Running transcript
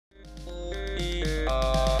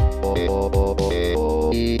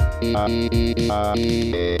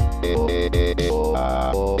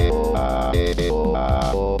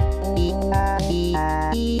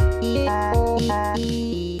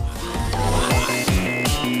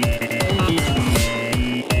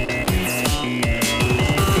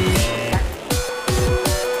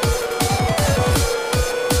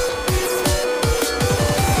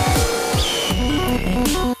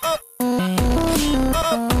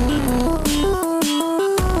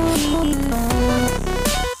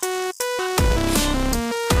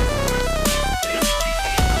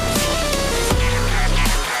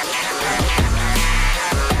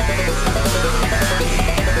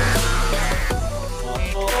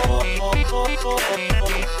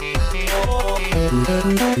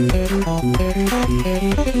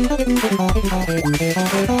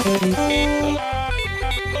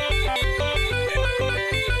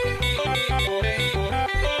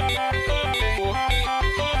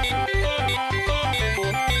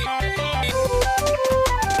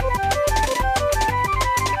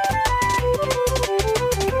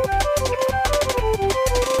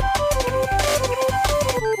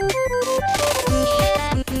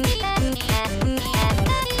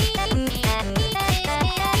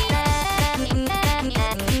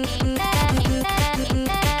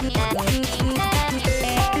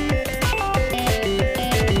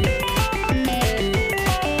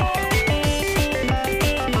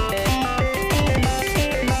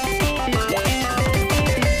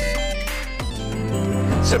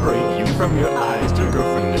Separate you from your eyes to go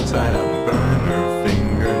from inside out, burn her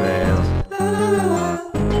fingernails.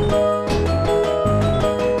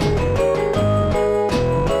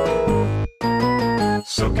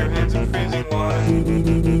 Soak your hands in freezing water,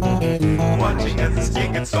 watching as the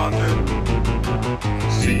skin gets softer.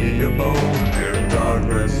 See a bone, hear a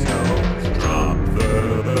progress snow, drop the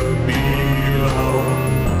below.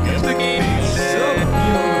 Get the piece of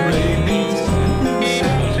your rabies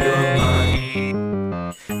inside your mind.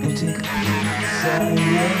 And take a peek inside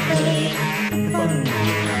your head and find the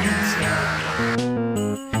inside.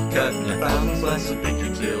 Cut in a round slice of pinky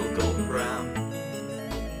tail, golden brown.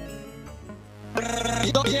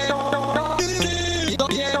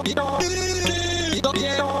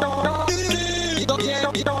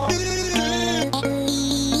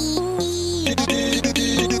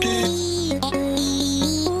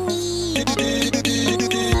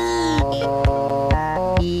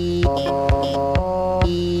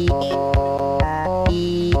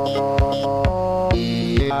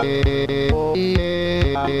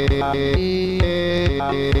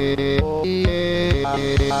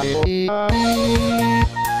 Yeah.